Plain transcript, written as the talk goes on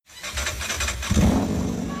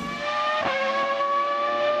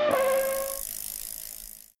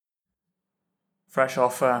Fresh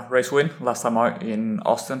off a race win last time out in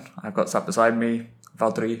Austin. I've got sat beside me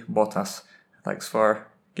Valtteri Bottas. Thanks for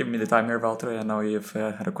giving me the time here, Valtteri. I know you've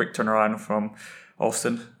had a quick turnaround from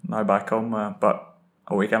Austin, now back home, but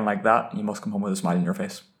a weekend like that, you must come home with a smile on your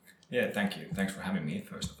face. Yeah, thank you. Thanks for having me,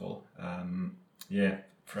 first of all.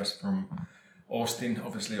 Fresh from Austin,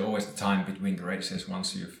 obviously always the time between the races,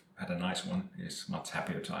 once you've had a nice one, is much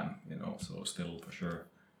happier time, so still for sure,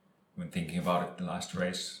 when thinking about it, the last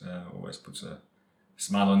race always puts a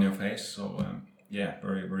smile on your face. So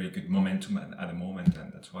very, very good momentum at the moment,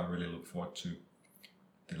 and that's why I really look forward to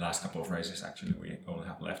the last couple of races actually we only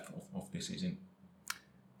have left of this season.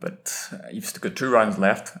 But you've still got 2 rounds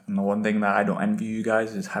left, and the one thing that I don't envy you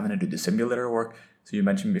guys is having to do the simulator work. So you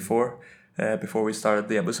mentioned before we started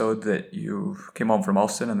the episode, that you came home from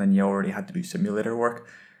Austin and then you already had to do simulator work.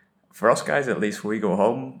 For us guys, at least, we go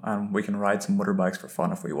home and we can ride some motorbikes for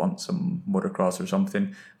fun if we want, some motocross or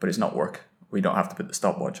something, but it's not work. We don't have to put the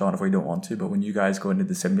stopwatch on if we don't want to, but when you guys go into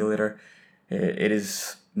the simulator, it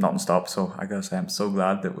is non-stop. So I gotta say, I'm so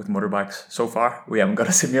glad that with motorbikes, so far, we haven't got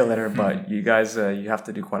a simulator, but you guys, you have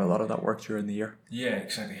to do quite a lot of that work during the year. Yeah,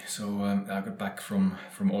 exactly. So I got back from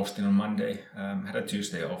Austin on Monday, had a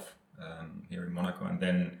Tuesday off here in Monaco, and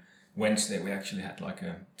then Wednesday we actually had like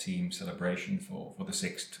a team celebration for the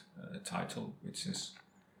 6th title, which is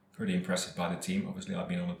pretty impressive by the team. Obviously I've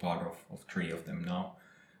been only part of 3 of them now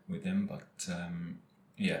with them, but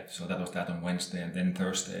so that was that on Wednesday, and then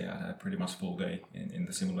Thursday I had a pretty much full day in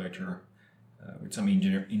the simulator with some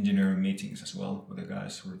engineering meetings as well with the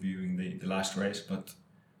guys reviewing the last race. But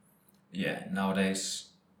yeah, nowadays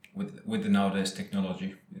with the nowadays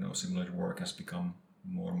technology, simulator work has become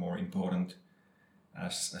more and more important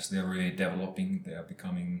as they're really developing. They are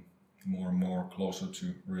becoming more and more closer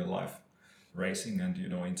to real life racing, and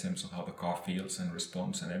in terms of how the car feels and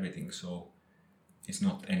responds and everything. So it's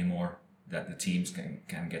not anymore that the teams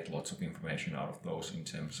can get lots of information out of those in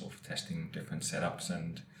terms of testing different setups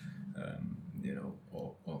and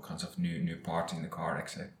all kinds of new parts in the car,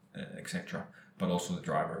 etc. But also the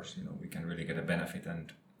drivers, we can really get a benefit.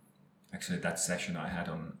 And actually that session I had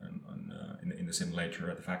in the simulator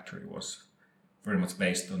at the factory was very much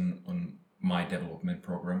based on my development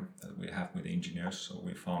program that we have with the engineers. So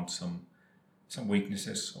we found some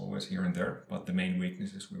weaknesses always here and there, but the main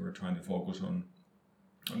weaknesses we were trying to focus on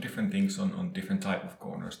different things, on different type of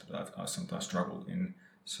corners that I sometimes struggled in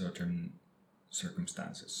certain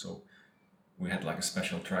circumstances. So we had like a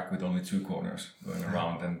special track with only 2 corners going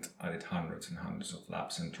around, and I did hundreds and hundreds of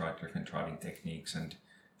laps and tried different driving techniques and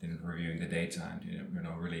then reviewing the data and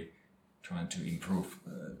really trying to improve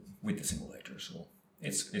with the simulator. So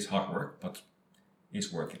it's hard work, but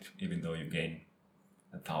it's worth it. Even though you gain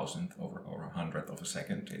 1,000th or 100th of a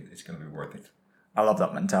second, it's going to be worth it. I love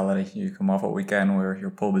that mentality. You come off a weekend where your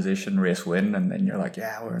pole position, race win, and then you're like,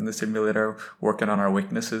 yeah, we're in the simulator working on our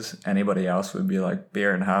weaknesses. Anybody else would be like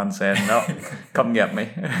beer in hand saying, no, come get me,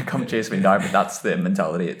 come chase me down. But that's the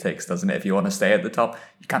mentality it takes, doesn't it? If you want to stay at the top,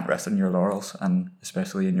 you can't rest on your laurels. And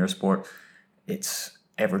especially in your sport, it's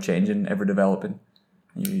ever changing, ever developing.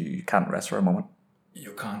 You can't rest for a moment.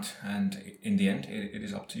 You can't. And in the end, it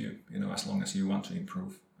is up to you, as long as you want to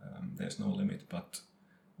improve. There's no limit, but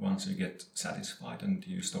once you get satisfied and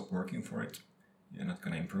you stop working for it, you're not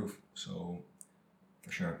going to improve. So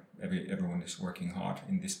for sure, everyone is working hard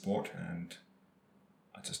in this sport, and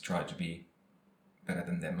I just try to be better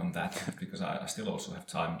than them on that because I still also have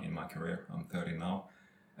time in my career. I'm 30 now,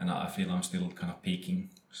 and I feel I'm still kind of peaking.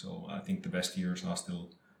 So I think the best years are still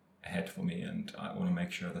ahead for me, and I want to make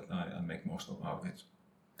sure that I make most out of it.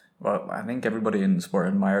 Well, I think everybody in the sport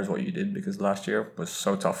admires what you did, because last year was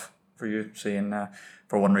so tough for you, seeing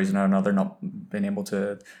for one reason or another not being able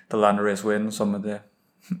to land a race win. Some of the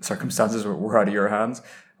circumstances were out of your hands,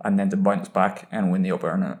 and then to bounce back and win the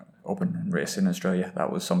open race in Australia,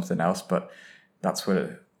 that was something else. But that's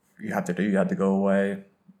what you had to do. You had to go away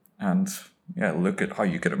and look at how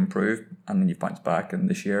you could improve, and then you bounce back, and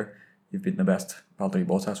this year you've been the best Valtteri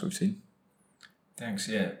Bottas we've seen. Thanks.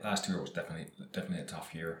 Yeah, last year was definitely a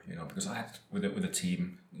tough year, because I had with the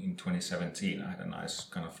team in 2017. I had a nice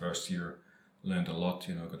kind of first year, learned a lot.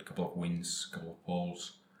 Got a couple of wins, a couple of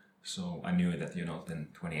poles. So I knew that then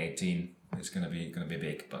 2018 is gonna be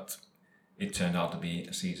big, but it turned out to be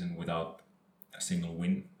a season without a single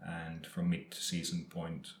win, and from mid-season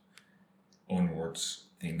point onwards,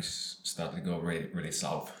 things started to go really, really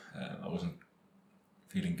south. I wasn't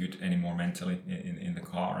feeling good anymore mentally in the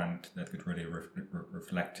car, and that could really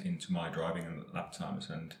reflect into my driving and lap times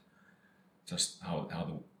and just how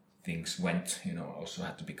the things went. I also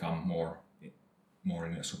had to become more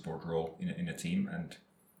in a support role in a team, and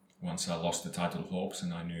once I lost the title hopes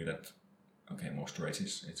and I knew that okay, most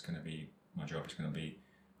races, my job is going to be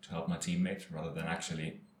to help my teammates rather than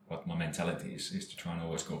actually what my mentality is to try and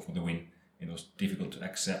always go for the win. It was difficult to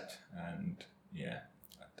accept, and yeah,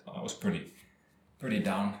 I was pretty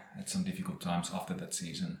down at some difficult times after that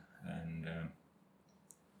season, and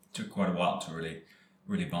took quite a while to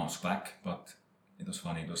really bounce back. But it was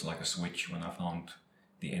funny. It was like a switch when I found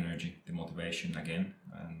the energy, the motivation again,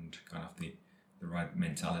 and kind of the right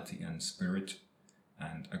mentality and spirit,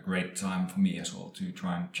 and a great time for me as well to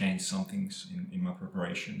try and change some things in my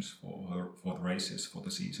preparations for the races, for the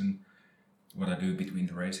season, what I do between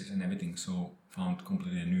the races and everything. So found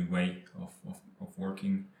completely a new way of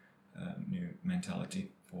working, new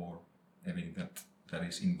mentality for everything that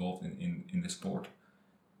is involved in the sport.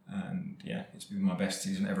 And yeah, it's been my best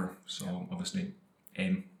season ever. So obviously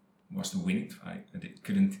aim was to win it. I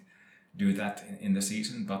couldn't do that in the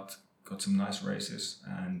season, but got some nice races.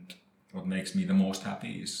 And what makes me the most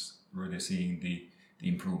happy is really seeing the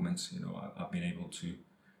improvements, I've been able to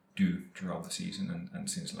do throughout the season and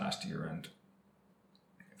since last year. And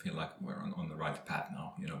I feel like we're on the right path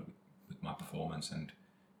now, with my performance and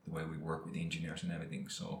the way we work with the engineers and everything.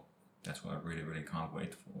 So that's why I really, really can't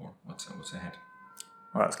wait for what's ahead.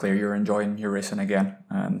 Well, it's clear you're enjoying your racing again,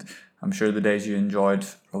 and I'm sure the days you enjoyed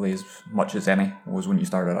probably as much as any was when you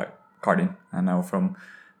started out karting. I know from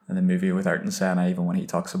the movie with Ayrton Senna, even when he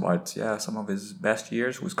talks about, some of his best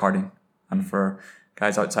years was karting. And for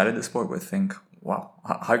guys outside of the sport would think, wow,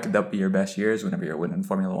 how could that be your best years whenever you're winning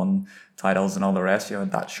Formula 1 titles and all the rest?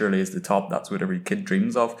 That surely is the top. That's what every kid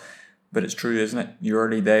dreams of. But it's true, isn't it? Your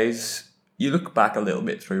early days, you look back a little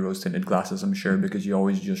bit through rose-tinted glasses, I'm sure, because you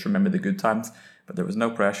always just remember the good times. But there was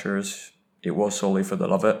no pressures. It was solely for the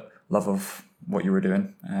love of what you were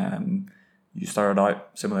doing. You started out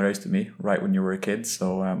similar age to me, right when you were a kid.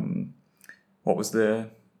 So what was who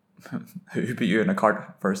put you in a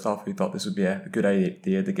kart first off? Who thought this would be a good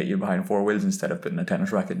idea to get you behind four wheels instead of putting a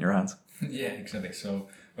tennis racket in your hands? Yeah, exactly. So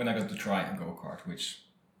when I got to try a go-kart, which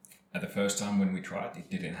at the first time when we tried, it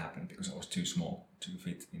didn't happen because I was too small to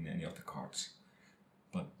fit in any of the karts.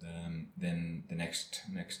 But then the next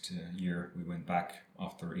year we went back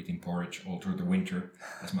after eating porridge all through the winter,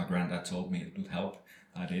 as my granddad told me it would help.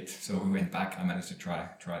 I did. So we went back. I managed to try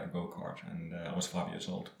a go-kart, and I was 5 years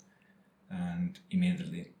old, and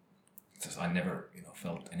immediately, just I never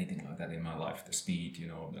felt anything like that in my life. The speed,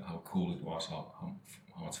 how cool it was, how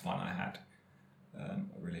much fun I had. I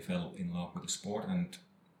really fell in love with the sport and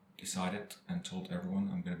decided and told everyone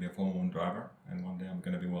I'm going to be a Formula 1 driver, and one day I'm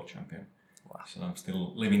going to be world champion. Wow. So I'm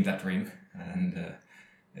still living that dream, and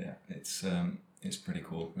it's pretty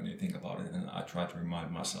cool when you think about it. And I try to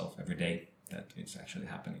remind myself every day that it's actually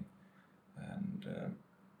happening. And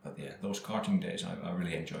but yeah, those karting days I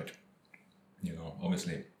really enjoyed.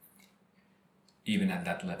 Obviously, even at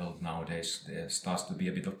that level nowadays, there starts to be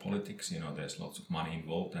a bit of politics. There's lots of money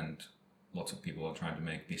involved, and lots of people are trying to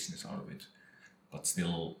make business out of it. But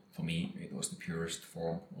still, for me, it was the purest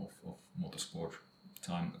form of motorsport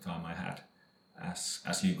time I had.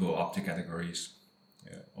 As you go up the categories,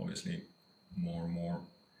 obviously more and more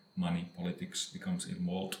money, politics becomes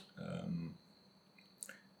involved.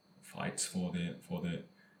 Fights for the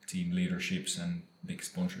team leaderships and big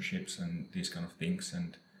sponsorships and these kind of things,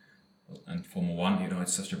 and Formula 1,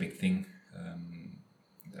 it's such a big thing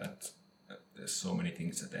that there's so many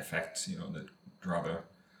things that affect the driver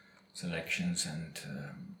selections and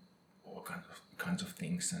all kinds of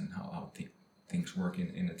things, and how things work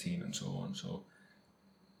in a team and so on. So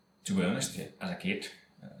to be honest, as a kid,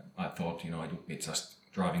 I thought it would be just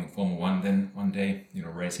driving Formula 1, then one day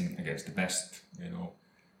racing against the best,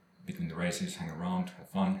 between the races, hang around, have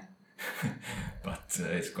fun. But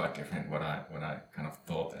it's quite different what I kind of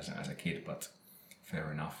thought as a kid. But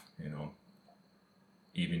fair enough,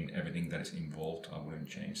 even everything that is involved, I wouldn't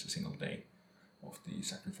change a single day of the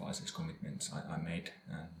sacrifices, commitments I made.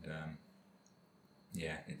 And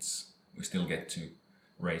we still get to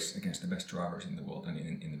race against the best drivers in the world and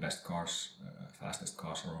in the best cars, fastest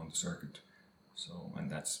cars around the circuit. So,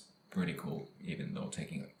 and that's pretty cool, even though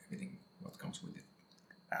taking everything what comes with it.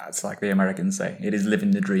 It's like the Americans say, it is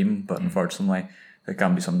living the dream, but unfortunately there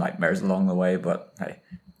can be some nightmares along the way. But hey,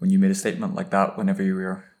 when you made a statement like that whenever you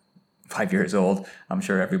were 5 years old, I'm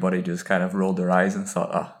sure everybody just kind of rolled their eyes and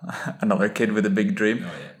thought, another kid with a big dream. Oh,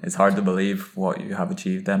 yeah. It's hard to believe what you have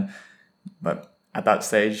achieved then. But at that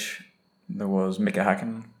stage, there was Mika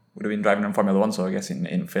Häkkinen, would have been driving in Formula 1, so I guess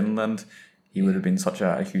in Finland, he would have been such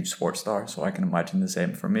a huge sports star. So I can imagine the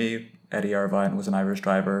same for me. Eddie Irvine was an Irish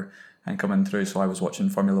driver and coming through, so I was watching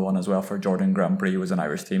Formula 1 as well for Jordan Grand Prix. It was an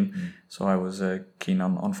Irish team, so I was keen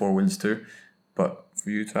on four wheels too. but for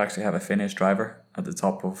you to actually have a Finnish driver at the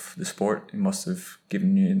top of the sport, it must have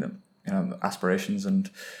given you the aspirations, and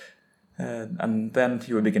then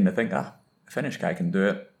you would begin to think, a Finnish guy can do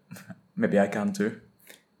it, maybe I can too.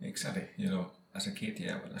 Exactly. As a kid,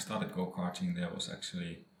 when I started go-karting, there was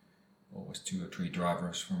actually always 2 or 3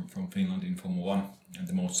 drivers from Finland in Formula 1, and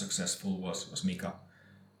the most successful was Mika,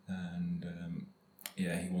 and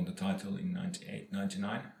he won the title in 98,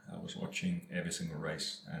 99. I was watching every single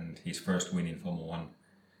race, and his first win in Formula 1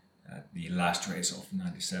 at the last race of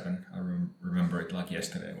 97. I remember it like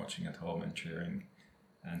yesterday, watching at home and cheering.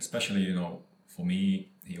 And especially, for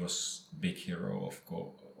me, he was a big hero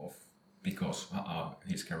because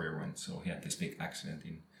his career went. So he had this big accident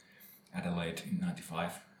in Adelaide in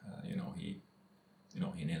 95.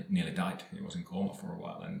 He nearly died. He was in coma for a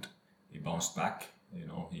while, and he bounced back.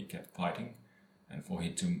 He kept fighting, and for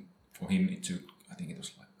him it took, I think it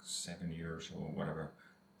was like 7 years or whatever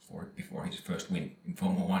before his first win in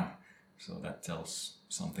Formula 1. So that tells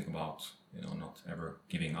something about not ever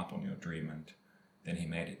giving up on your dream. And then he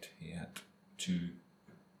made it. He had 2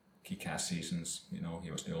 kick-ass seasons.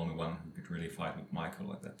 He was the only one who could really fight with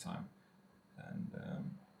Michael at that time, and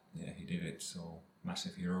he did it. So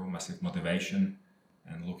massive hero, massive motivation,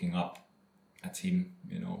 and looking up at him,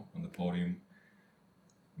 on the podium,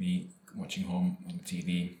 me watching home on the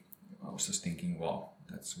TV, I was just thinking, wow,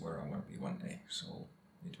 that's where I want to be one day. So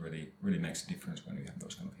it really makes a difference when you have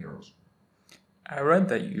those kind of heroes. I read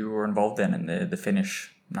that you were involved in the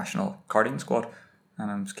Finnish national karting squad,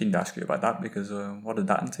 and I'm just keen to ask you about that, because what did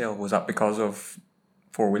that entail? Was that because of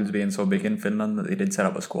Four Wheels being so big in Finland that they did set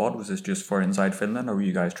up a squad? Was this just for inside Finland, or were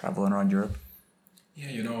you guys traveling around Europe?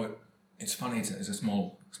 Yeah, it's funny. It's a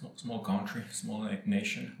small country, small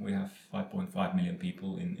nation. We have 5.5 million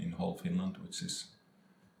people in whole Finland, which is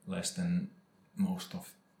less than most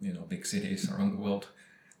of big cities around the world.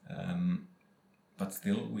 But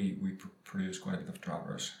still, we produce quite a bit of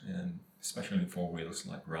drivers, especially 4 wheels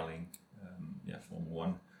like rallying,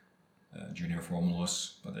 Formula 1, junior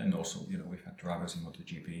formulas. But then also, we've had drivers in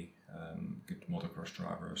MotoGP, good motocross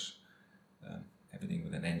drivers. Everything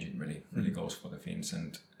with an engine really goes for the Finns,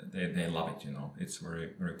 and they love it. It's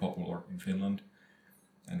very, very popular in Finland.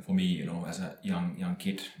 And for me, as a young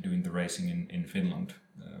kid doing the racing in Finland,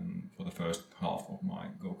 for the first half of my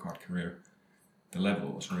go-kart career, the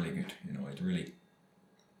level was really good. It really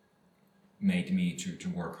made me to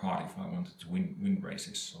work hard if I wanted to win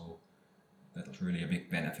races. So that was really a big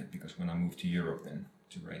benefit, because when I moved to Europe then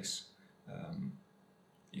to race,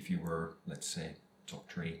 if you were, let's say,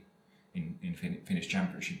 top 3 in Finnish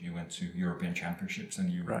championship, you went to European championships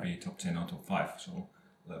and you would be top 10 or top 5. So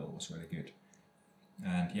level was really good.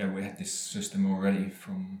 And we had this system already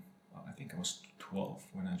from, I think I was 12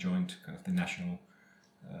 when I joined kind of the national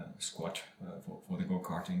squad for the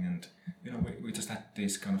go-karting. And we just had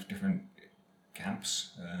these kind of different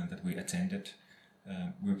camps that we attended.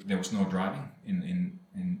 There was no driving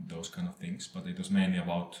in those kind of things, but it was mainly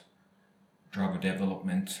about driver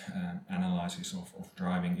development, analysis of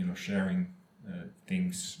driving, sharing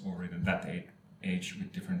things already at that age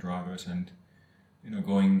with different drivers, and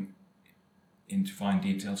going into fine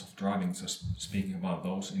details of driving, just speaking about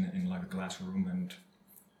those in like a classroom, and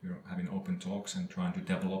having open talks and trying to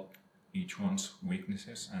develop each one's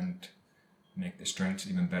weaknesses and make the strengths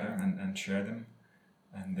even better and share them.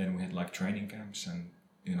 And then we had like training camps, and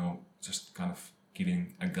just kind of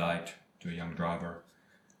giving a guide to a young driver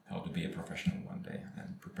how to be a professional one day,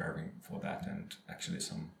 and preparing for that, and actually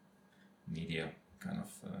some media kind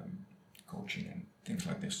of coaching and things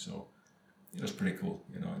like this. So it was pretty cool.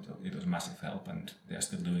 It was massive help, and they're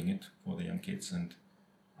still doing it for the young kids, and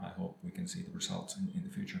I hope we can see the results in the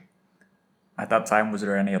future. At that time, was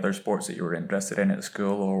there any other sports that you were interested in at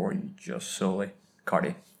school, or were you just solely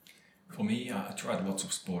karting? For me, I tried lots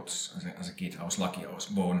of sports as a kid. I was lucky. I was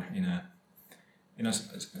born in a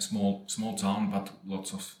small town, but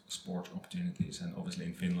lots of sport opportunities. And obviously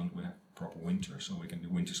in Finland we have proper winter, so we can do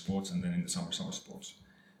winter sports, and then in the summer sports.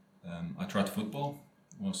 I tried football.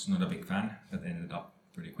 Was not a big fan. That ended up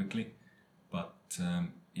pretty quickly. But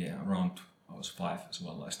around I was 5 as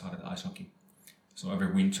well, I started ice hockey. So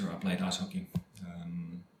every winter I played ice hockey.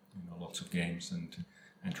 Lots of games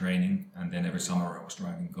and training, and then every summer I was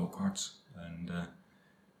driving go-karts, and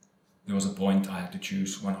there was a point I had to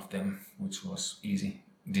choose one of them, which was easy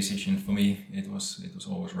decision for me. It was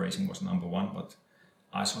always racing was number 1, but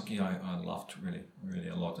ice hockey I loved really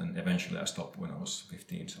a lot, and eventually I stopped when I was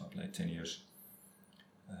 15, so I played 10 years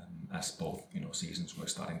as both seasons were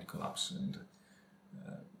starting to collapse and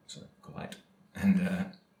collide,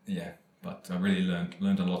 and but I really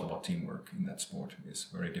learned a lot about teamwork in that sport. It's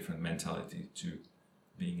a very different mentality to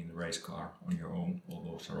being in the race car on your own,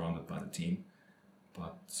 although surrounded by the team,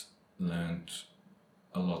 but learned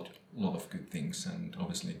a lot of good things, and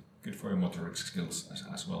obviously good for your motoric skills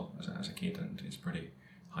as well as a kid, and it's pretty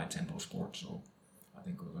high tempo sport, so I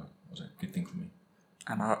think it was a good thing for me.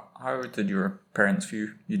 And how did your parents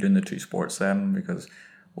view you doing the two sports then? Because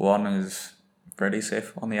one is pretty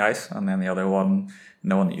safe on the ice, and then the other one,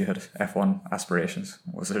 knowing that you had F1 aspirations,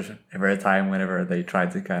 was there ever a time whenever they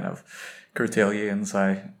tried to kind of curtail you and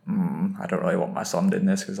say, I don't really want my son doing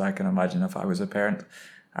this, because I can imagine if I was a parent,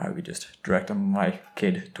 I would be just directing my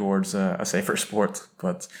kid towards a safer sport.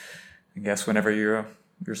 But I guess whenever your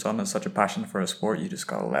son has such a passion for a sport, you just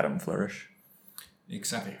gotta let him flourish.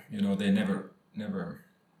 Exactly. They never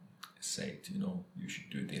say, you should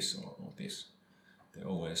do this or this. They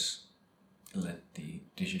always let the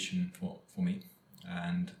decision for me,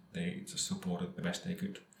 and they just supported the best they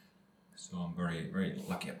could. So I'm very, very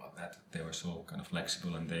lucky about that. They were so kind of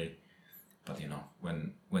flexible, but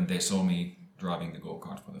when they saw me driving the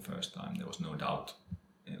go-kart for the first time, there was no doubt.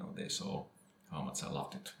 They saw how much I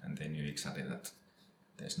loved it, and they knew exactly that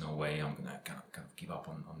there's no way I'm gonna kind of give up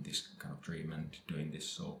on this kind of dream and doing this.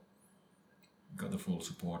 So got the full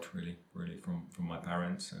support really from my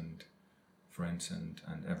parents and friends and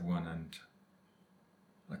everyone, and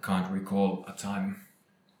I can't recall a time,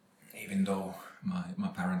 even though my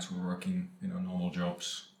parents were working normal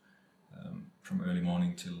jobs from early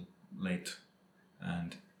morning till late,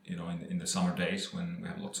 and in the summer days when we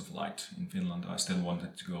have lots of light in Finland, I still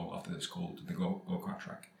wanted to go after the school to the go-kart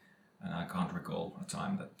track, and I can't recall a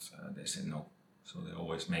time that they said no. So they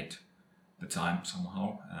always made the time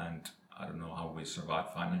somehow, and I don't know how we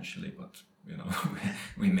survived financially, but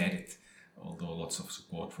we made it, although lots of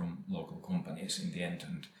support from local companies in the end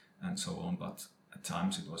and so on, but at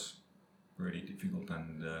times it was really difficult,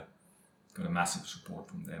 and got a massive support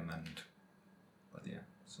from them, but yeah,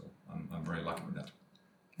 so I'm very lucky with that.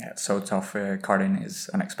 Yeah, it's so tough. Karting is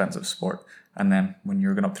an expensive sport, and then when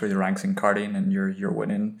you're going up through the ranks in karting and you're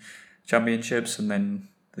winning championships, and then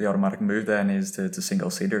the automatic move then is to single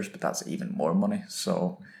seaters, but that's even more money.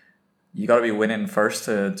 So you got to be winning first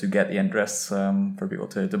to get the interest for people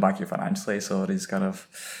to back you financially. So it is kind of,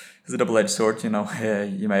 it's a double-edged sword. You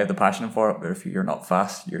may have the passion for it, but if you're not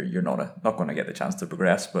fast, you're not going to get the chance to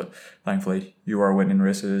progress. But thankfully, you are winning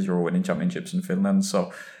races, you were winning championships in Finland,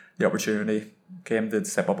 so the opportunity came to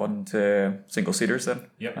step up onto single seaters then.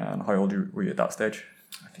 Yep. And how old were you at that stage?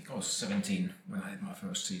 I think I was 17 when I had my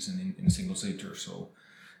first season in single seater, so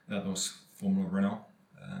that was Formula Renault,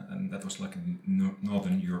 and that was like a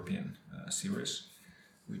Northern European series,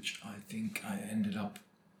 which I think I ended up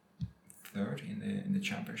third in the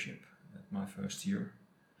championship at my first year.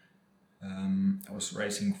 I was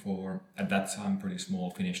racing for, at that time, pretty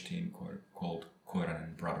small Finnish team called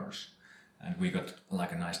Koiranen Brothers, and we got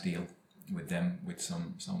like a nice deal with them with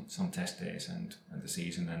some test days and the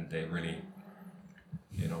season, and they really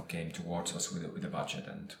came towards us with a budget,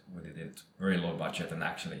 and we did it very low budget, and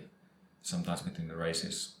actually sometimes between the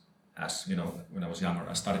races, as when I was younger,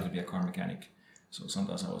 I started to be a car mechanic, so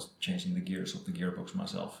sometimes I was changing the gears of the gearbox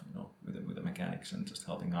myself, with the mechanics and just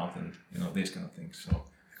helping out and these kind of things. So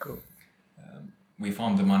cool. We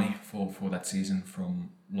found the money for that season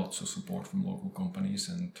from lots of support from local companies,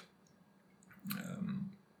 and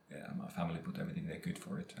my family put everything they could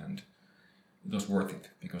for it, and it was worth it,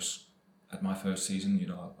 because at my first season,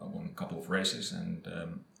 I won a couple of races, and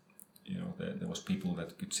there was people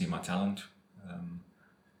that could see my talent,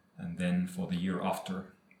 and then for the year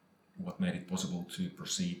after, what made it possible to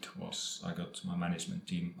proceed was I got my management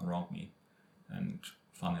team around me, and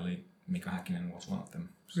funnily Mika Häkkinen was one of them.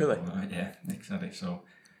 So, really? Yeah, exactly. So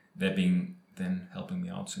they've been then helping me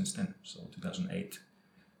out since then. So 2008,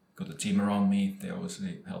 got a team around me. They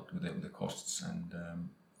obviously helped with the costs, and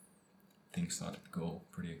things started to go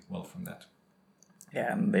pretty well from that.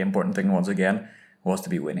 Yeah, and the important thing once again was to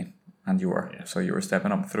be winning, and you were. Yeah. So you were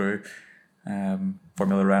stepping up through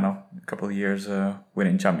Formula Renault, a couple of years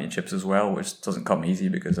winning championships as well, which doesn't come easy,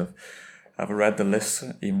 because I've read the list,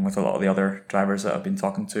 even with a lot of the other drivers that I've been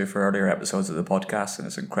talking to for earlier episodes of the podcast, and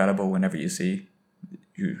it's incredible whenever you see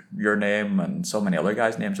your name and so many other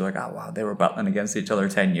guys' names. You're like, oh wow, they were battling against each other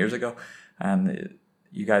 10 years ago, and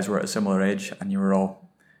you guys were at a similar age, and you were all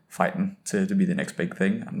fighting to be the next big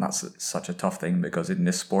thing. And that's such a tough thing, because in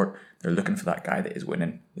this sport they're looking for that guy that is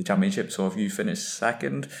winning the championship. So if you finish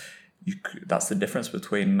second, that's the difference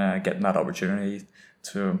between getting that opportunity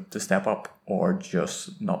to step up or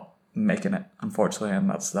just not making it, unfortunately. And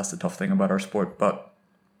that's the tough thing about our sport. But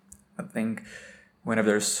I think whenever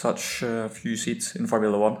there's such few seats in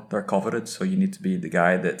Formula One, they're coveted, so you need to be the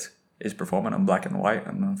guy that is performing in black and white.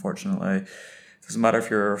 And unfortunately, doesn't matter if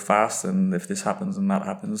you're fast and if this happens and that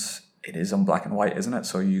happens, it is on black and white, isn't it?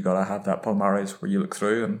 So you got to have that palmarès where you look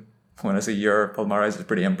through. And when I see your palmarès, it's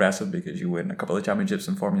pretty impressive because you win a couple of championships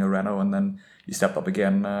in Formula Renault and then you stepped up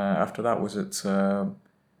again after that. Was it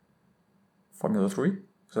Formula 3? Was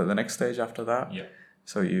that the next stage after that? Yeah.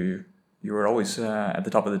 So you were always at the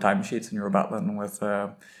top of the timesheets and you were battling with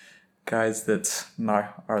guys that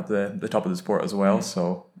now are at the top of the sport as well.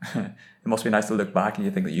 So it must be nice to look back and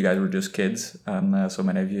you think that you guys were just kids and so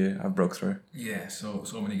many of you have broke through. Yeah, so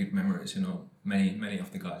many good memories. Many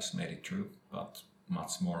of the guys made it through, but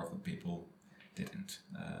much more of the people didn't.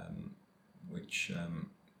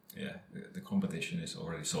 The competition is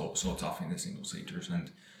already so tough in the single seaters,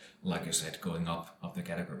 and like you said, going up the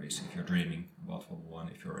categories. If you're dreaming about Formula One,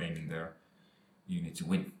 if you're aiming there, you need to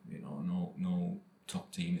win. No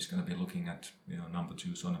top team is going to be looking at number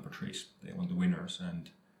 2s or number 3s. They want the winners,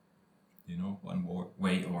 and one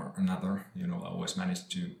way or another, I always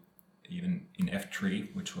managed to, even in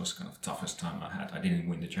F3, which was kind of the toughest time I had. I didn't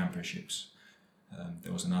win the championships.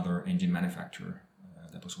 There was another engine manufacturer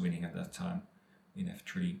that was winning at that time in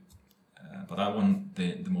F3. But I won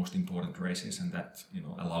the most important races, and that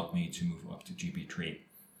allowed me to move up to GP3,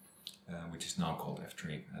 which is now called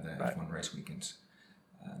F3, the F1 race weekends.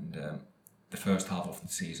 And the first half of the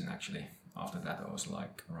season, actually, after that, I was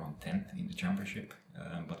like around 10th in the championship.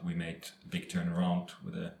 But we made a big turnaround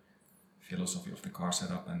with the philosophy of the car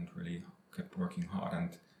setup and really kept working hard.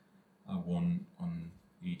 And I won on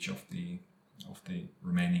each of the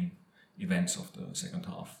remaining events of the second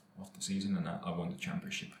half of the season, and I won the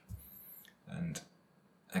championship. And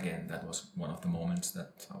again, that was one of the moments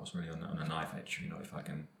that I was really on a knife edge, if I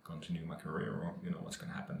can continue my career or what's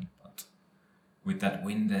going to happen. But with that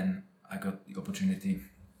win, then I got the opportunity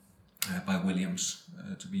by Williams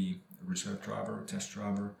to be a reserve driver, a test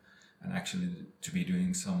driver, and actually to be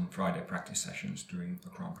doing some Friday practice sessions during the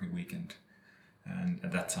Grand Prix weekend. And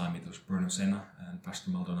at that time it was Bruno Senna and Pastor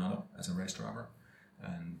Maldonado as a race driver.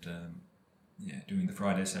 And doing the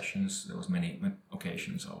Friday sessions, there was many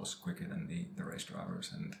occasions I was quicker than the race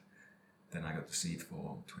drivers, and then I got the seat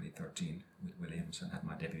for 2013 with Williams and had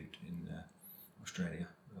my debut in Australia.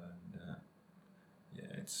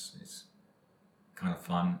 And it's kind of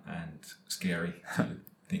fun and scary to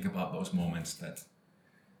think about those moments, that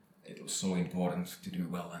it was so important to do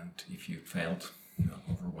well, and if you failed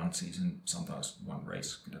over one season, sometimes one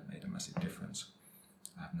race could have made a massive difference.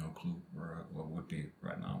 I have no clue where I would be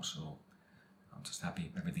right now, so I'm just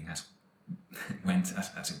happy everything has went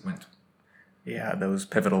as it went. Yeah, those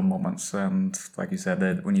pivotal moments, and like you said,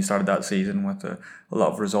 that when you started that season with a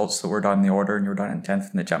lot of results that were down the order and you were down in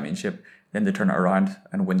 10th in the championship, then to turn it around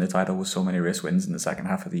and win the title with so many race wins in the second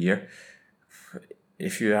half of the year.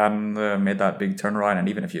 If you hadn't made that big turnaround, and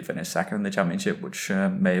even if you'd finished second in the championship, which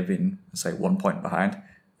may have been, say, 1 point behind, I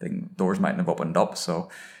think doors mightn't have opened up. So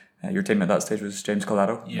your team at that stage was James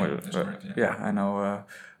Colado. Yeah, that's correct. Yeah, I know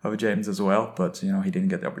of James as well, but he didn't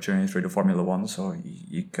get the opportunity through the Formula One, so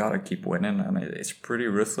you gotta keep winning, and it's pretty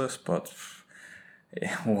ruthless. But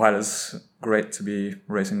while it's great to be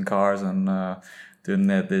racing cars and doing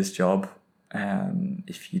this job,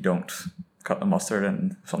 if you don't cut the mustard,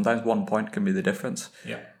 and sometimes 1 point can be the difference.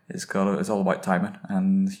 Yeah, it's all about timing,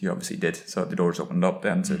 and you obviously did. So the doors opened up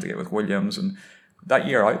then to get with Williams, and that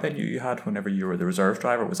year out then you had, whenever you were the reserve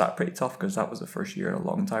driver, was that pretty tough? Because that was the first year in a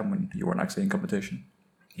long time when you weren't actually in competition.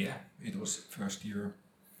 Yeah, it was first year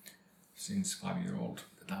since 5-year-old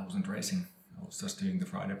that I wasn't racing. I was just doing the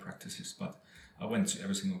Friday practices, but I went to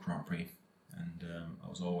every single Grand Prix, and I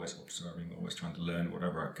was always observing, always trying to learn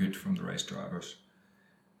whatever I could from the race drivers.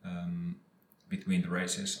 Between the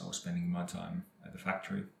races, I was spending my time at the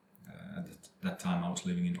factory. At that time, I was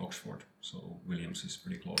living in Oxford, so Williams is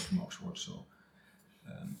pretty close from Oxford. So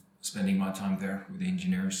spending my time there with the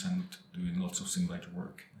engineers and doing lots of simulator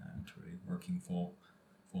work and really working for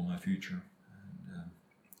my future. And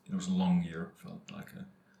it was a long year, felt like a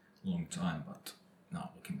long time, but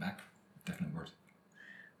now looking back, definitely worth it.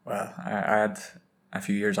 Well, I had a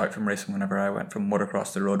few years out from racing whenever I went from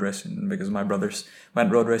motocross to road racing, because my brothers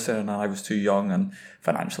went road racing and I was too young, and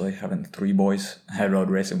financially, having 3 boys, road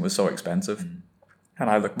racing was so expensive. And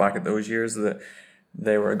I look back at those years that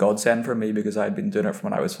they were a godsend for me, because I'd been doing it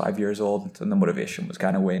from when I was 5 years old and the motivation was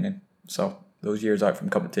kind of waning. So those years out from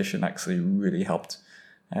competition actually really helped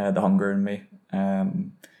the hunger in me.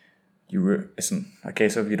 It's a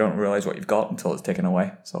case of you don't realize what you've got until it's taken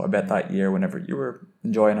away. So I bet that year, whenever you were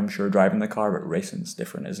enjoying, I'm sure, driving the car, but racing's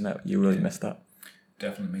different, isn't it? You really missed that.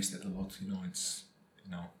 Definitely missed it a lot. It's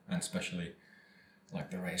and especially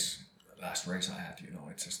like the last race I had.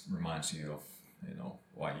 It just reminds you of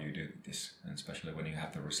why you do this, and especially when you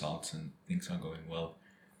have the results and things are going well,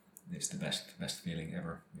 it's the best feeling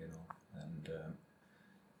ever, and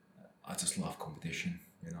I just love competition.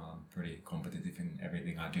 I'm pretty competitive in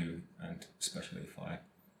everything I do, and especially if I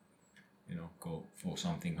go for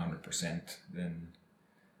something 100%, then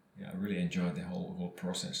I really enjoy the whole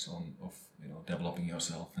process of developing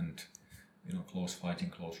yourself and close fighting,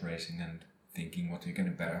 close racing, and thinking what you're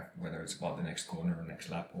getting better, whether it's about the next corner or next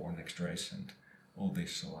lap or next race and all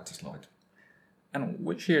this. So I just love it. And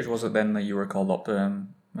which years was it then that you were called up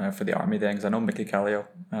for the army then? Because I know Mickey Callio,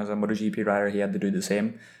 as a MotoGP rider, he had to do the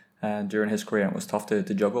same during his career, and it was tough to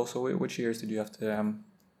juggle. So which years did you have to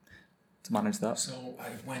manage that? So I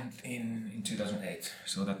went in 2008,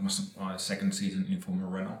 so that was my second season in Formula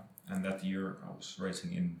Renault, and that year I was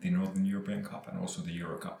racing in the Northern European Cup and also the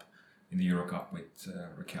Euro Cup. In the Euro Cup with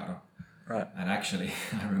Ricciardo. Right. And actually,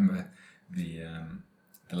 I remember the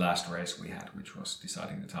last race we had, which was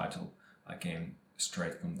deciding the title. I came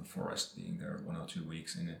straight from the forest, being there 1 or 2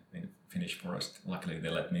 weeks in a Finnish forest. Luckily, they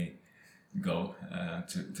let me go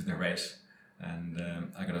to the race, and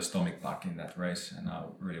I got a stomach bug in that race, and I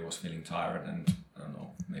really was feeling tired, and I don't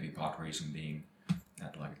know, maybe part reason being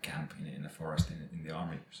at like a camp in a forest in the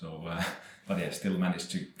army. So, but yeah, still managed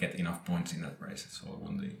to get enough points in that race, so I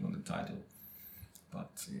won the title.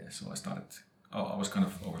 But yeah, so I started. I was kind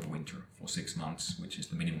of over the winter for 6 months, which is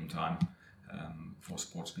the minimum time for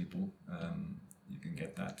sports people. You can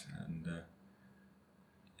get that, and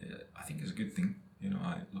I think it's a good thing.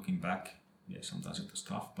 Looking back, sometimes it was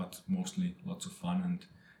tough, but mostly lots of fun, and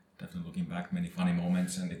definitely looking back, many funny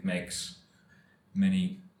moments, and it makes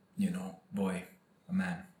many, boy, a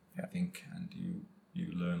man, I think, and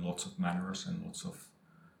you learn lots of manners and lots of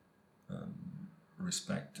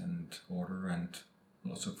respect and order and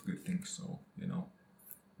lots of good things. So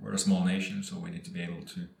we're a small nation, so we need to be able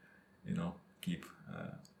to keep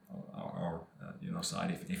our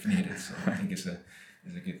side if needed. So I think it's a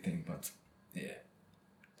good thing. But yeah,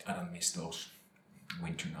 I don't miss those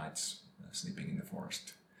winter nights sleeping in the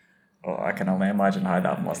forest. Oh, I can only imagine how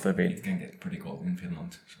that must have been. It can get pretty cold in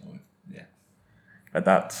Finland, so yeah. But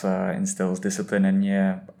that instills discipline in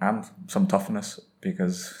you and some toughness,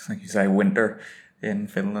 because, like you say, winter in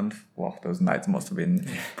Finland, well, those nights must have been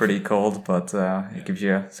pretty cold, but it gives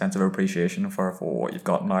you a sense of appreciation for what you've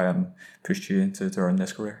got now and pushed you to earn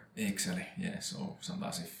this career. Exactly, yeah. So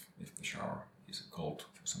sometimes if the shower is cold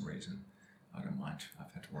for some reason, I don't mind.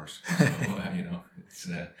 I've had worse. So, it's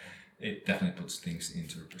it definitely puts things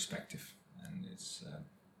into perspective, and it's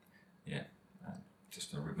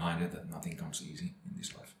just a reminder that nothing comes easy in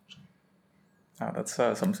this life. So. That's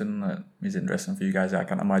something that is interesting for you guys. I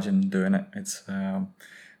can't imagine doing it. It's I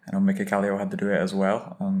know Mickey Callio had to do it as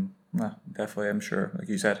well. Definitely, I'm sure, like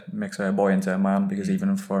you said, it makes a boy into a man, because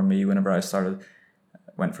even for me, whenever I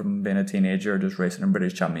went from being a teenager, just racing in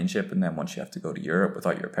British Championship, and then once you have to go to Europe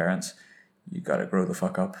without your parents, you gotta grow the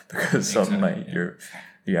fuck up, because suddenly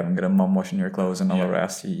you haven't got a mum washing your clothes and all the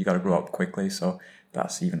rest. You gotta grow up quickly, so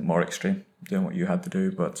that's even more extreme, doing what you had to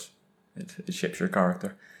do, but it shapes your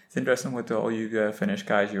character. It's interesting with all you Finnish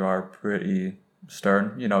guys, you are pretty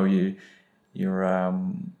stern. You're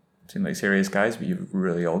seem like serious guys, but you've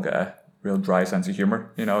really all got a real dry sense of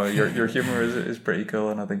humor. Your humor is pretty cool,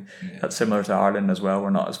 and I think that's similar to Ireland as well. We're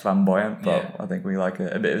not as flamboyant, but I think we like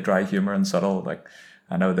a bit of dry humor and subtle. Like,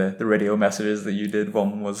 I know the radio messages that you did,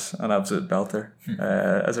 one was an absolute belter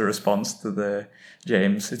as a response to the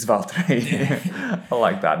James, it's Valtteri. I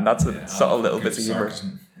like that, and that's a subtle little bit of humor.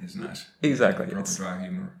 It's nice. Exactly. Proper dry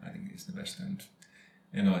humor, I think, is the best. And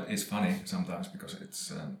it's funny sometimes, because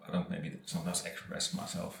it's I don't maybe sometimes express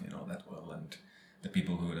myself that well, and the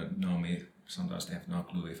people who don't know me, sometimes they have no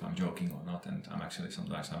clue if I'm joking or not, and I'm actually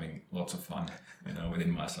sometimes having lots of fun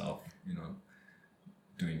within myself,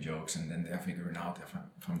 doing jokes, and then they're figuring out if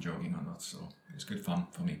I'm joking or not. So it's good fun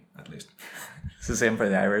for me, at least. It's the same for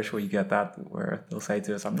the Irish, where you get that, where they'll say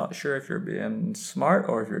to us, I'm not sure if you're being smart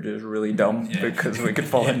or if you're just really dumb, because we could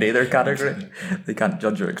fall into either category. They can't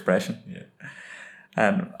judge your expression. Yeah.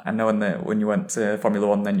 And I know when you went to Formula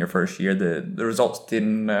One, then your first year, the results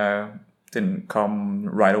didn't come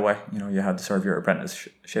right away. You had to serve your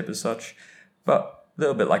apprenticeship as such, but a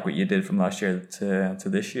little bit like what you did from last year to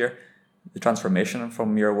this year, the transformation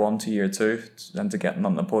from year 1 to year 2 and to getting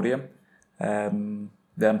on the podium, then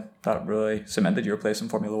that really cemented your place in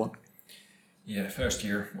Formula One. Yeah, the first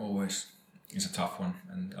year always is a tough one,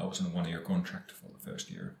 and I was on a 1-year contract for the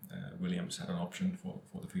first year. Williams had an option for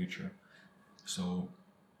the future, so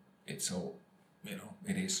it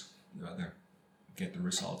is, you either get the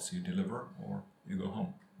results you deliver or you go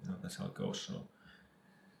home. That's how it goes. So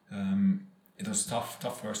it was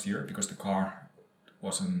tough first year, because the car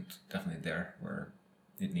wasn't definitely there where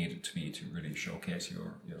it needed to be to really showcase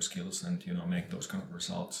your skills and make those kind of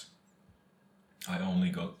results. I only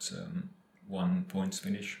got 1 points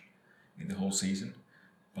finish in the whole season,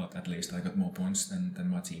 but at least I got more points than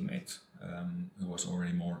my teammate, who was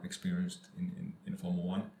already more experienced in Formula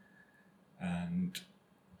 1. And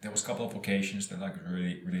there was a couple of occasions that I could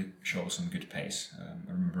really show some good pace.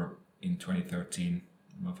 I remember in 2013,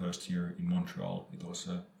 my first year in Montreal, it was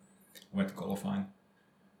a wet qualifying,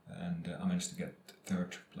 and I managed to get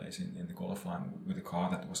third place in the qualifying with a car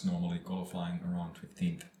that was normally qualifying around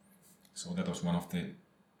 15th. So that was one of the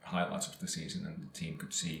highlights of the season, and the team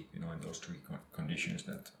could see, in those three conditions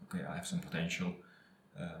that, okay, I have some potential,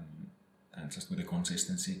 and just with the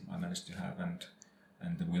consistency I managed to have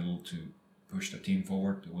and the will to push the team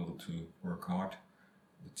forward, the will to work hard,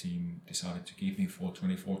 the team decided to keep me for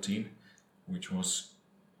 2014, which was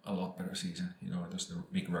a lot better season. It was the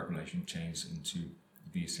big regulation change into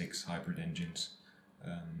V6 hybrid engines.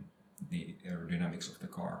 The aerodynamics of the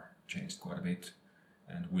car changed quite a bit,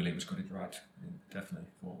 and Williams got it right, definitely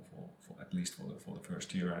for at least for the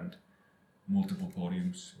first year, and multiple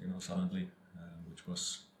podiums, suddenly, which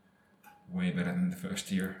was way better than the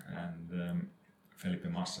first year. And Felipe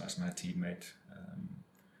Massa, as my teammate,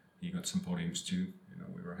 he got some podiums too.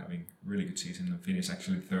 We were having really good season and finished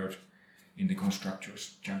actually third in the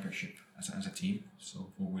Constructors' Championship as a team.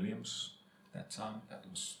 So for Williams that time, that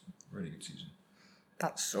was a really good season.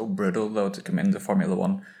 That's so brutal though, to come into Formula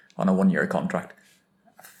 1 on a 1-year contract.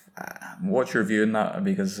 What's your view on that?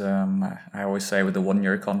 Because I always say with the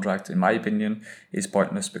 1-year contract, in my opinion, is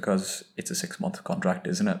pointless because it's a 6-month contract,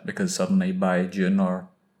 isn't it? Because suddenly by June or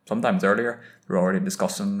sometimes earlier, we're already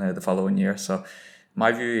discussing the following year. So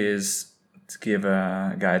my view is to give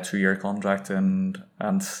a guy a 2-year contract and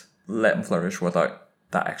let him flourish without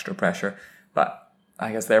that extra pressure. But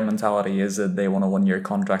I guess their mentality is that they want a 1-year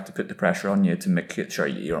contract to put the pressure on you to make sure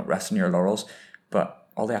you don't rest on your laurels. But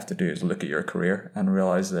all they have to do is look at your career and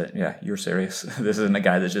realize that, yeah, you're serious. This isn't a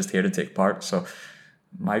guy that's just here to take part. So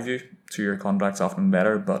my view, 2-year contract's often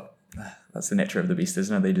better, but that's the nature of the beast,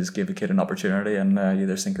 isn't it? They just give a kid an opportunity and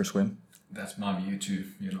either sink or swim. That's my view too.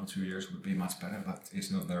 2 years would be much better, but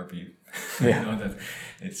it's not their view. Yeah. That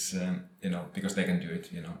it's because they can do it.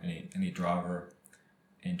 Any driver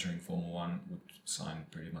entering Formula 1 would sign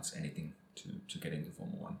pretty much anything to get into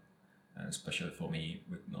Formula 1. And especially for me,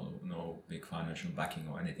 with no big financial backing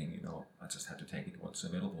or anything, I just had to take it what's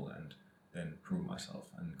available and then prove myself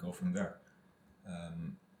and go from there.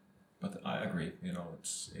 But I agree,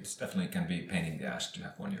 it's definitely can be a pain in the ass to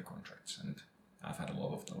have 1-year contracts, and I've had a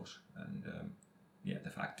lot of those. And the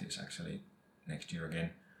fact is actually next year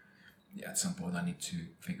again, at some point I need to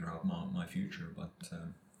figure out my future, but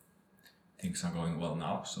things are going well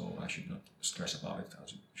now, so I should not stress about it. I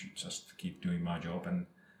should just keep doing my job and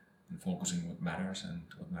focusing what matters, and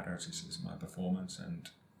what matters is my performance, and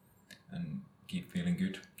keep feeling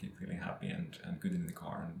good, keep feeling happy and good in the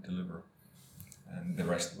car and deliver, and the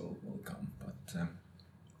rest will come. But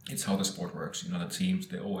it's how the sport works. The teams,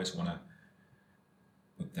 they always want to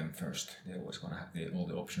put them first. They always want to have all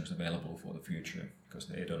the options available for the future, because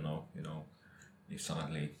they don't know, if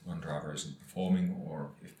suddenly one driver isn't performing,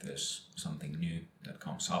 or if there's something new that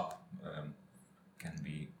comes up. Can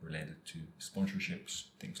be related to sponsorships,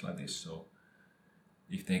 things like this. So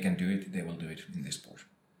if they can do it, they will do it in this sport.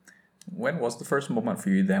 When was the first moment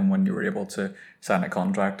for you then when you were able to sign a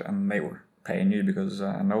contract and they were paying you? Because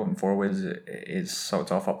I know in forwards it is so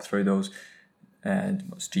tough up through those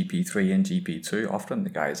GP3 and GP2. Often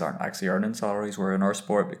the guys aren't actually earning salaries, where in our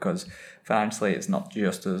sport, because financially it's not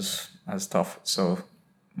just as tough. So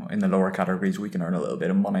in the lower categories we can earn a little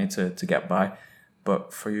bit of money to get by.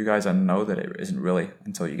 But for you guys, I know that it isn't really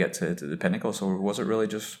until you get to the pinnacle. So was it really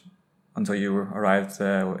just until you arrived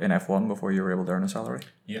in F1 before you were able to earn a salary?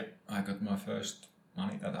 Yeah, I got my first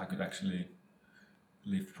money that I could actually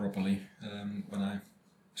live properly when I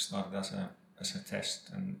started as a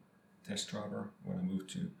test driver when I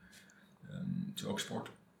moved to Oxford.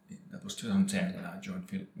 That was 2010 when I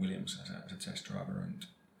joined Williams as a test driver, and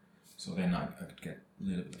so then I could get a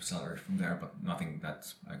little bit of salary from there, but nothing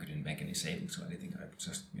that I couldn't make any savings or anything. I could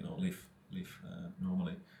just live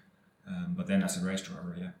normally. But then as a race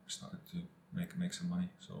driver, started to make some money.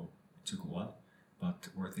 So it took a while, but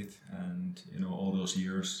worth it. And all those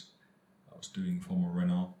years I was doing Formula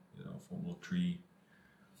Renault, Formula 3,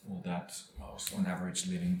 all that. I was on average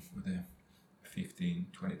living with a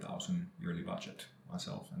 15,000-20,000 yearly budget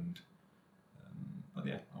myself, and but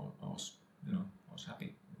I was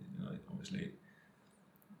happy. Obviously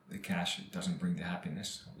the cash, it doesn't bring the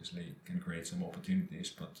happiness. Obviously it can create some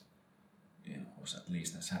opportunities, but I was at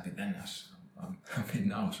least as happy then as I'm in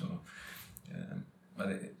now. So,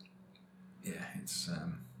 but it's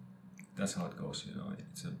that's how it goes.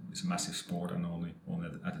 It's a massive sport, and only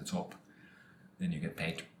at the top, then you get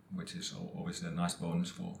paid, which is always a nice bonus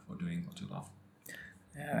for doing what you love.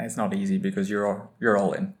 Yeah, it's not easy because you're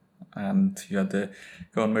all in, and you had to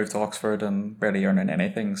go and move to Oxford and barely earning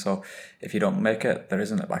anything. So if you don't make it, there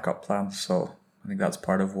isn't a backup plan. So I think that's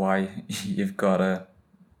part of why you've got to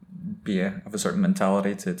be of a certain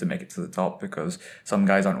mentality to make it to the top, because some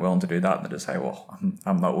guys aren't willing to do that, and they just say, well,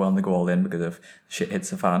 I'm not willing to go all in because if shit hits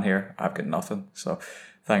the fan here, I've got nothing. So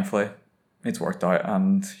thankfully it's worked out,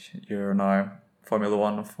 and you're now Formula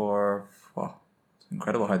One for, well, it's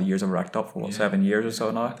incredible how the years have racked up for 7 years or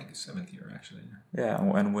so now. I think it's 7th year actually. Yeah,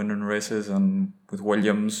 and winning races, and with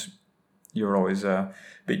Williams you're always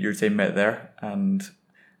beat your teammate there. And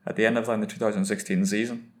at the end of the 2016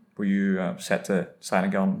 season, were you set to sign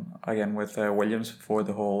again with Williams for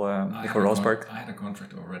the whole Nico Rosberg? I had a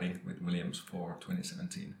contract already with Williams for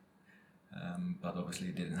 2017, but obviously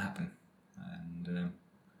it didn't happen. And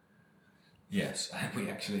yes, we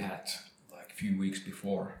actually had like a few weeks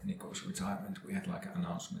before Nico's retirement, we had like an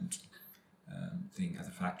announcement thing at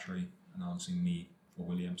the factory announcing me for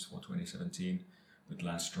Williams for 2017 with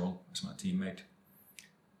Lance Stroll as my teammate.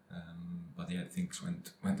 But yeah, things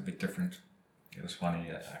went a bit different. It was funny,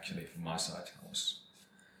 actually, from my side.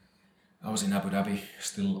 I was in Abu Dhabi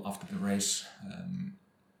still after the race, and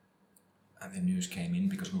the news came in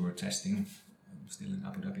because we were testing still in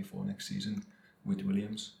Abu Dhabi for next season with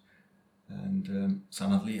Williams. And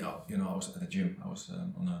suddenly, I was at the gym. I was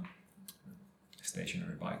on a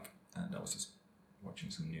stationary bike, and I was just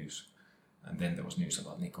watching some news. And then there was news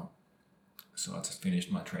about Nico. So I just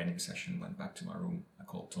finished my training session, went back to my room. I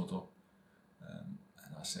called Toto, and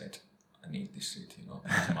I said, I need this seat,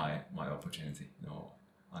 it's my opportunity,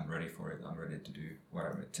 I'm ready for it, I'm ready to do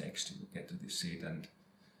whatever it takes to get to this seat, and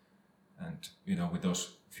with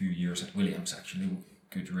those few years at Williams, actually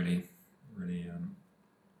could really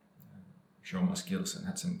show my skills and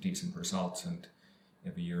had some decent results, and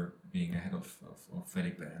every year being ahead of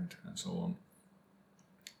Felipe and so on.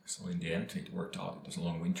 So in the end it worked out. It was a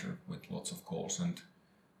long winter with lots of calls and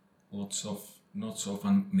lots of not so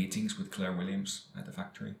fun meetings with Claire Williams at the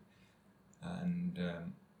factory. And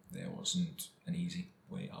there wasn't an easy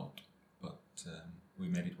way out, but we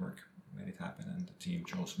made it work, made it happen, and the team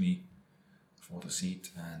chose me for the seat,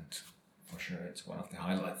 and for sure it's one of the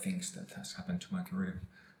highlight things that has happened to my career.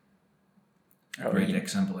 A great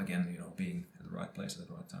example again, being at the right place at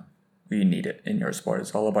the right time. You need it in your sport.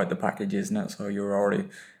 It's all about the package, isn't it? So you're already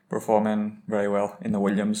performing very well in the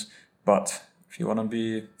Williams, but if you want to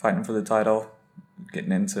be fighting for the title,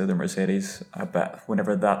 getting into the Mercedes, I bet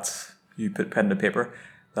whenever you put pen to paper,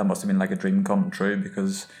 that must have been like a dream come true,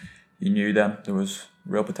 because you knew then there was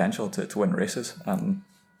real potential to win races. And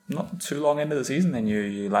not too long into the season, then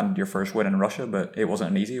you landed your first win in Russia, but it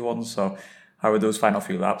wasn't an easy one. So how were those final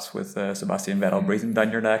few laps with Sebastian Vettel breathing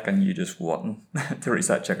down your neck and you just wanting to reach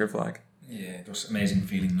that checker flag? Yeah, it was amazing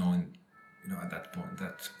feeling knowing, at that point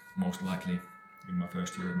that most likely in my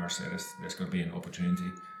first year at Mercedes, there's going to be an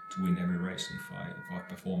opportunity to win every race if I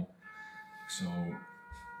perform. So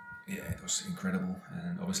yeah, it was incredible,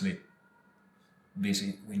 and obviously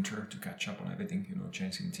busy winter to catch up on everything,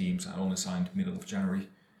 changing teams. I only signed middle of January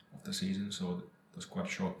of the season, so it was quite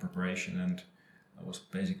short preparation, and I was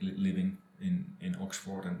basically living in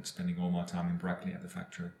Oxford and spending all my time in Brackley at the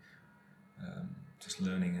factory, just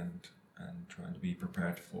learning and trying to be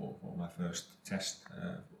prepared for my first test,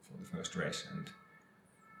 for the first race. And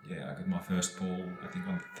yeah, I got my first pole, I think,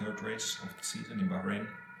 on the third race of the season in Bahrain.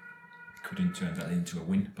 Couldn't turn that into a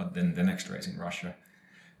win, but then the next race in Russia,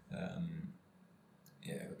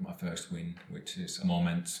 my first win, which is a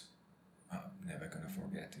moment I'm never gonna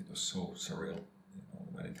forget. It was so surreal,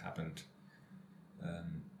 when it happened.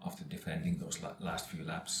 After defending those last few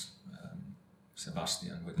laps,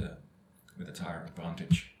 Sebastian with a tire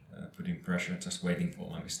advantage, putting pressure, just waiting for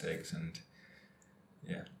my mistakes, and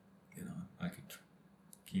I could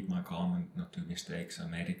keep my calm and not do mistakes. I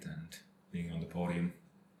made it, and being on the podium,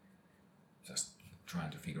 just trying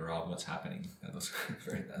to figure out what's happening. That was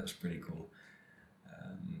pretty cool.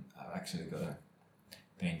 I've actually got a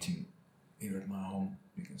painting here at my home.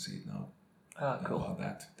 You can see it now. Cool. About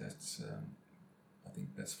that. That's I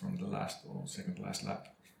think that's from the last or second last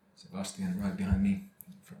lap. Sebastian right behind me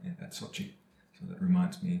at Sochi. So that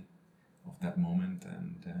reminds me of that moment,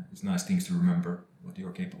 and it's nice things to remember what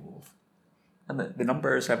you're capable of. And the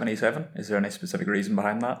number 77, is there any specific reason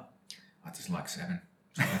behind that? I just like 7.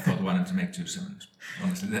 So I thought I wanted to make 2 7s.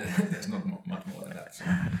 Honestly, there's not much more than that. So.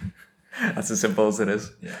 That's as simple as it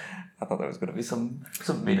is. Yeah. I thought there was going to be some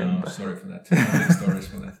meaning. No, sorry for that. Big stories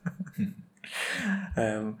for that.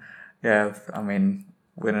 Yeah, I mean,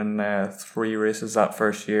 winning 3 races that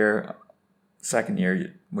first year, second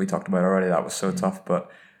year we talked about already, that was so tough, but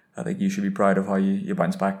I think you should be proud of how you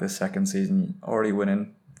bounced back this second season, already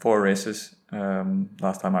winning 4 races.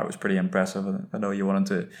 Last time out was pretty impressive. I know you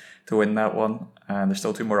wanted to win that one, and there's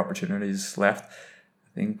still 2 more opportunities left.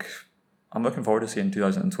 I think I'm looking forward to seeing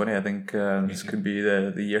 2020. I think this could be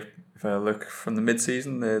the year. If I look from the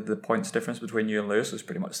mid-season, the points difference between you and Lewis has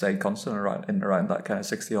pretty much stayed constant around that kind of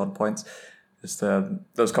 60-odd points. Just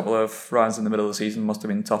those couple of rounds in the middle of the season must have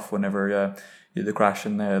been tough whenever you had the crash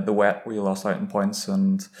in the wet where you lost out in points.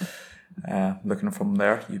 And looking from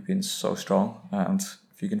there, you've been so strong. And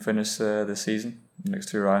if you can finish this season, the next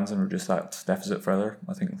 2 rounds, and reduce that deficit further,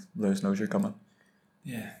 I think Lewis knows you're coming.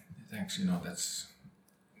 Yeah, thanks. That's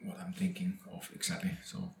what I'm thinking of exactly.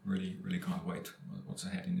 So really can't wait what's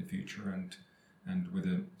ahead in the future, and with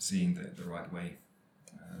seeing the right way,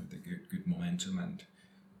 the good momentum, and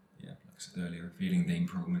like I said earlier, feeling the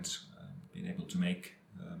improvements, being able to make.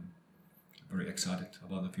 Very excited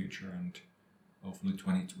about the future, and hopefully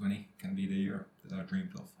 2020 can be the year that I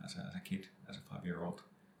dreamed of as a kid, as a 5-year-old.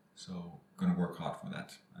 So gonna work hard for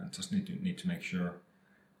that, and just need to make sure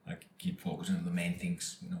I keep focusing on the main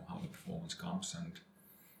things. How the performance comes, and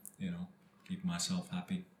keep myself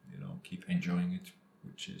happy, keep enjoying it,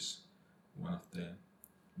 which is one of the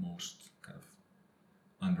most kind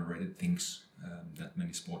of underrated things that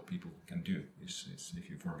many sport people can do, is if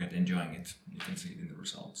you forget enjoying it, you can see it in the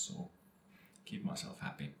results. So keep myself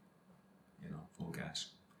happy, full gas.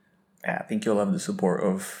 Yeah, I think you'll have the support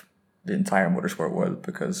of the entire motorsport world,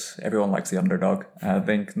 because everyone likes the underdog. And I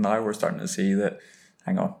think now we're starting to see that,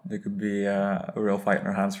 hang on, there could be a real fight in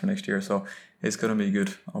our hands for next year. So it's going to be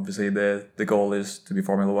good. Obviously, the goal is to be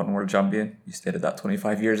Formula 1 world champion. You stated that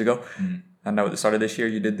 25 years ago. And now at the start of this year,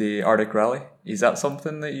 you did the Arctic Rally. Is that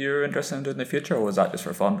something that you're interested in doing in the future, or was that just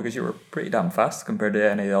for fun? Because you were pretty damn fast compared to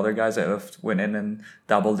any of the other guys that have went in and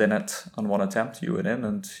dabbled in it on one attempt. You went in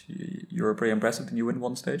and you were pretty impressive, and you win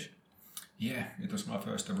one stage. Yeah, it was my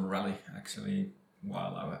first ever rally, actually,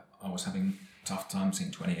 while I was having tough times in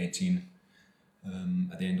 2018.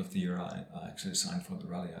 At the end of the year, I actually signed for the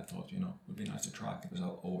rally. I thought, it would be nice to try, because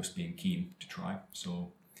I've always been keen to try.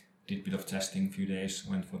 So did a bit of testing, a few days,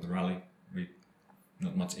 went for the rally. With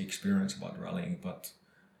not much experience about rallying, but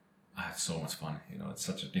I had so much fun. It's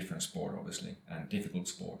such a different sport, obviously, and difficult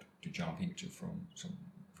sport to jump into from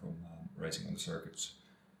racing on the circuits.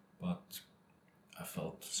 But I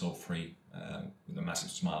felt so free, with a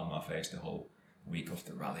massive smile on my face the whole week of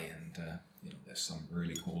the rally. And there's some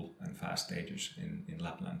really cool and fast stages in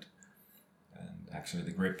Lapland, and actually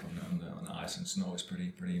the grip on the ice and snow is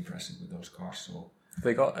pretty impressive with those cars. So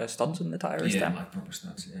they got studs in the tires. Yeah, like proper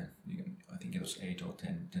studs. Yeah, I think it was 8 or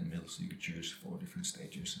 10 mils. You could choose 4 different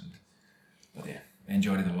stages, but yeah, I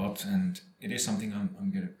enjoyed it a lot, and it is something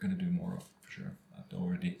I'm gonna do more of for sure. I've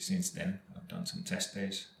already since then I've done some test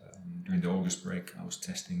days. During the August break, I was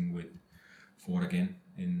testing with Ford again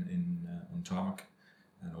on tarmac,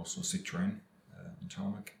 and also Citroën on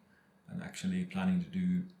tarmac, and actually planning to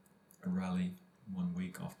do a rally 1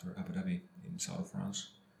 week after Abu Dhabi in south of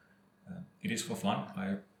France. It is for fun.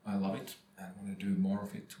 I love it. I want to do more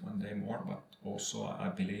of it one day more, but also I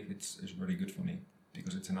believe it's really good for me,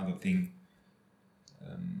 because it's another thing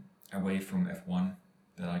away from F1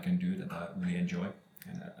 that I can do that I really enjoy.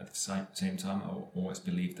 And at the same time, I always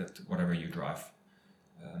believe that whatever you drive,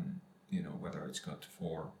 whether it's got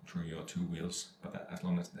 4, 3 or 2 wheels, but as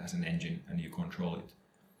long as it has an engine and you control it,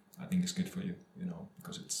 I think it's good for you,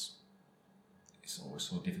 because it's always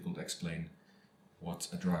so difficult to explain what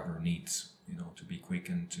a driver needs, to be quick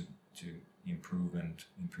and to improve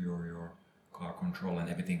your car control and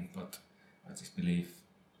everything. But I just believe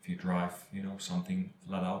if you drive, something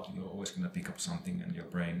flat out, you're always going to pick up something, and your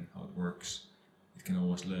brain, how it works, it can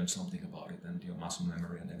always learn something about it, and your muscle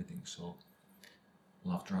memory and everything. So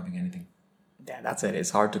love driving anything. Yeah, that's it.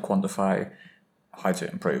 It's hard to quantify how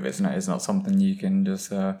to improve, isn't it? It's not something you can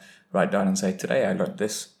just write down and say, today I learned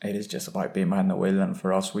this. It is just about being behind the wheel. And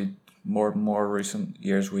for us, more recent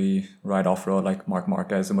years, we ride off-road, like Marc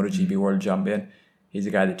Marquez, the MotoGP world champion. He's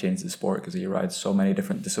a guy that changed the sport, because he rides so many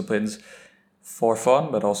different disciplines for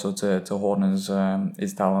fun, but also to hone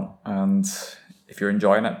his talent. And if you're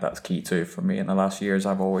enjoying it, that's key too. For me, in the last years,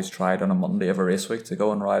 I've always tried on a Monday of a race week to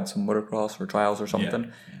go and ride some motocross or trials or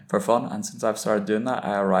something for fun. And since I've started doing that,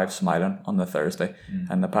 I arrive smiling on the Thursday.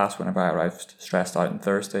 And in the past, whenever I arrived stressed out on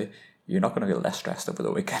Thursday, you're not going to get less stressed over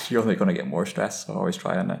the weekend. You're only going to get more stressed. So I always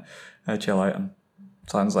try and chill out and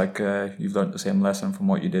sounds like you've learned the same lesson from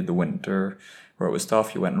what you did the winter where it was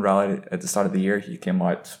tough. You went and rallied at the start of the year. You came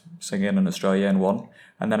out singing in Australia and won.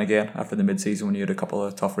 And then again, after the mid-season when you had a couple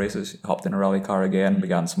of tough races, you hopped in a rally car again,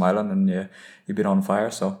 began smiling, and you've been on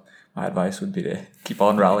fire. So my advice would be to keep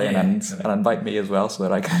on rallying and invite me as well so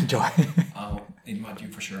that I can enjoy. I'll invite you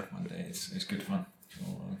for sure one day. It's good fun.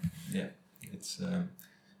 So,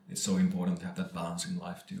 it's so important to have that balance in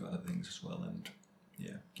life, do other things as well, and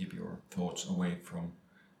keep your thoughts away from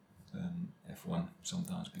F1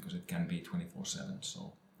 sometimes, because it can be 24/7.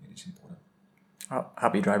 So it is important.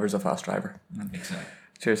 Happy driver's a fast driver. Exactly.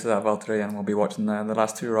 Cheers to that, Valtteri, and we'll be watching the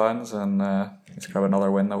last 2 rounds, and let's grab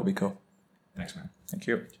another win. That would be cool. Thanks, man. Thank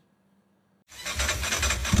you.